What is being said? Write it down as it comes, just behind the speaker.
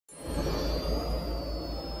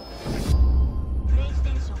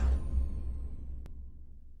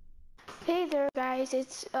Hey there guys,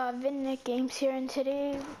 it's Vinnick Games here, and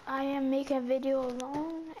today I am making a video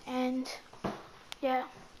alone, and yeah,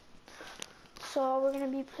 so we're gonna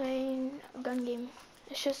be playing a gun game.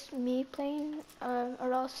 It's just me playing,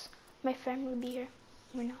 or else my friend will be here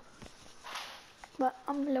right now, but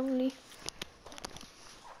I'm lonely.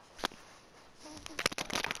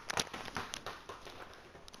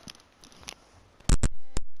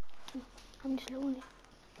 I'm just lonely.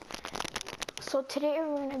 So today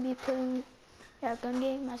we're gonna be playing a gun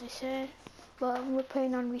game, as I said, but we're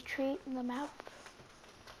playing on Retreat in the map.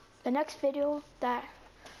 The next video that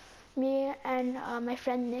me and my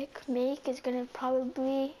friend Nick make is gonna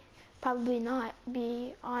probably not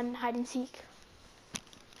be on hide and seek.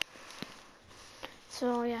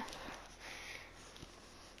 So yeah.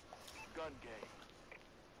 Gun game.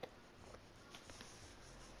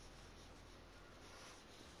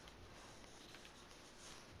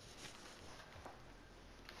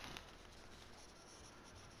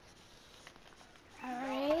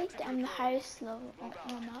 Alright, I'm the highest level. Oh, no,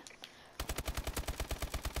 I'm not.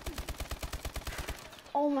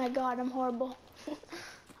 Oh my god, I'm horrible.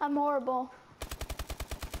 I'm horrible.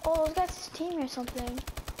 Oh, those guys' team or something.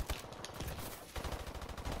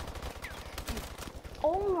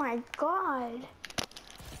 Oh my god.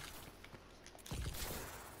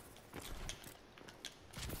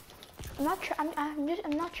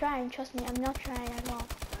 I'm not trying, trust me, I'm not trying at all.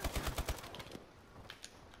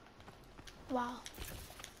 Wow.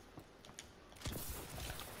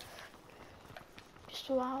 Just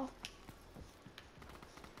wow.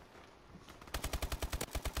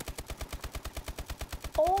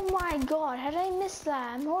 Oh my god, how did I miss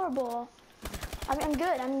that? I'm horrible. I'm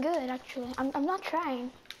good actually. I'm not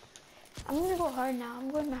trying. I'm gonna go hard now.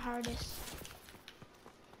 I'm going my hardest.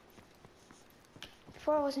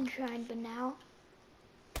 Before I wasn't trying, but now.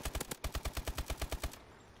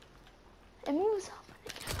 It moves up.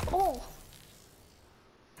 Oh!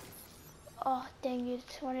 Oh, dang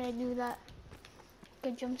it. Why did I do that?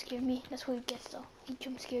 Good jump scared me. That's what he gets though. He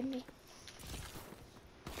jump scared me.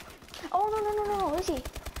 Oh, no. Where is he?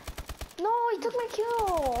 No, he took my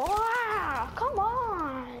kill. Ah, come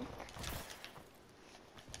on.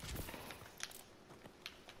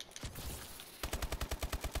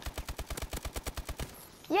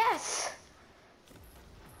 Yes.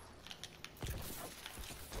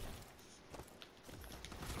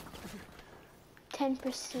 %.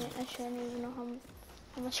 Actually, I don't even know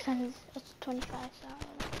how much gun is. That's 25. So I don't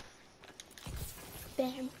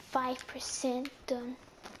know. Bam, 5% done.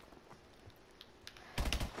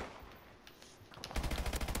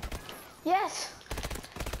 Yes!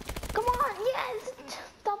 Come on, yes!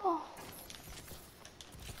 Double.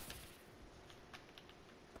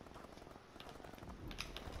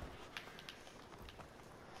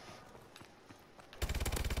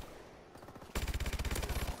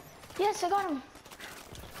 Yes, I got him.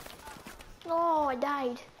 Oh, I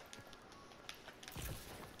died.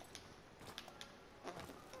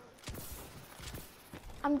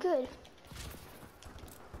 I'm good.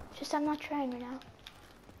 Just I'm not trying right now.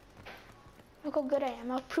 Look how good I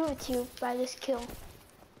am. I'll prove it to you by this kill.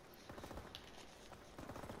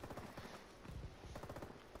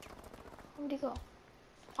 Where'd he go?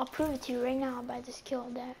 I'll prove it to you right now by this kill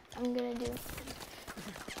that I'm gonna do.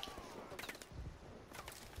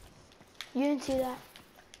 You didn't see that.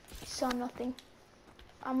 You saw nothing.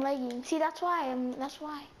 I'm lagging. See, that's why.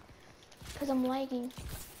 Because I'm lagging.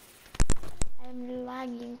 I'm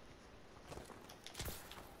lagging.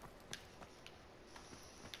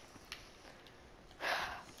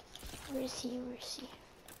 Where is he?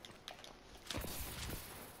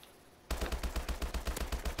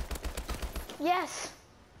 Yes!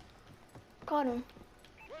 Got him.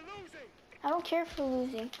 We're losing. I don't care if we're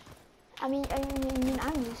losing. I mean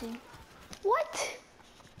I'm losing. What?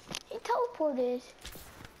 He teleported.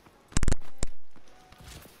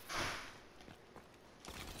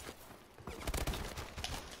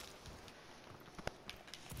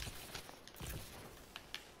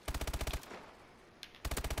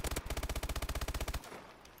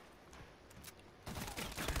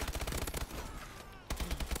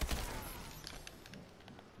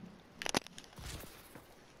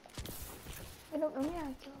 I don't know how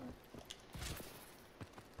to kill him.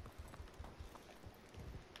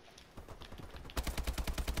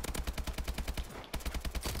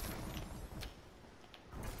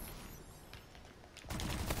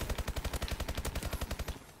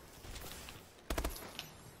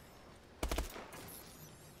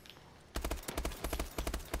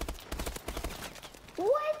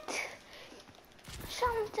 What? I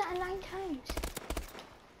shot him 9 times.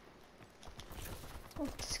 Oh,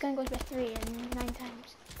 this gun goes by 3 and 9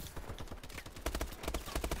 times.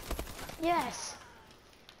 Yes.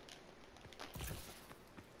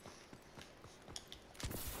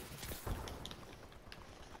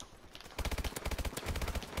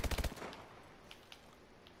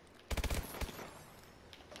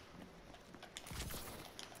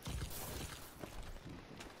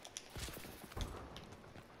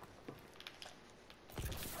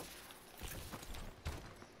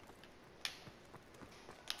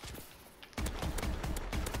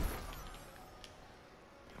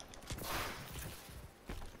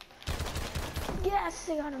 Yes,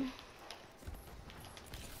 I got him.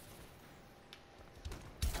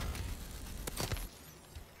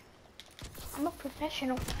 I'm a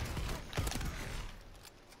professional.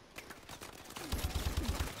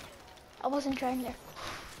 I wasn't trying there.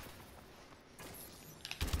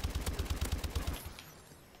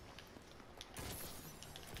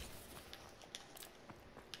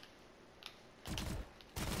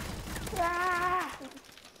 Ah!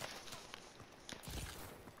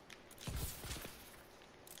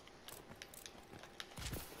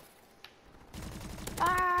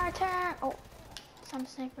 Ah, attack! Oh, some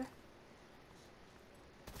sniper.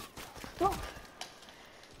 No!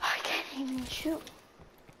 I can't even shoot.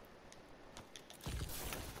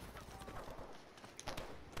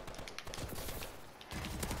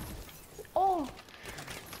 Oh!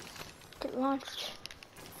 Get launched.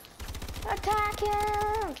 Attack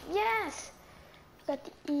him! Yes! Got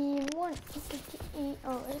the E1. Get the E.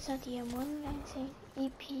 Oh, it's not the M1. I'm saying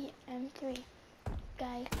EPM3.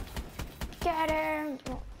 Guy. Get him!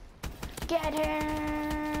 Oh. Get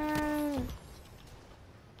him!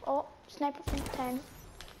 Oh, sniper from 10.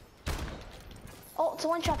 Oh, it's a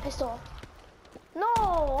one-shot pistol. No,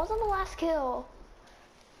 I was on the last kill.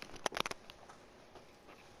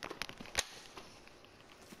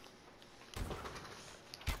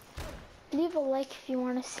 Leave a like if you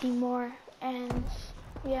want to see more, and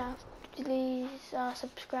yeah, please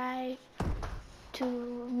subscribe to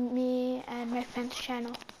me and my friend's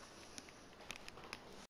channel.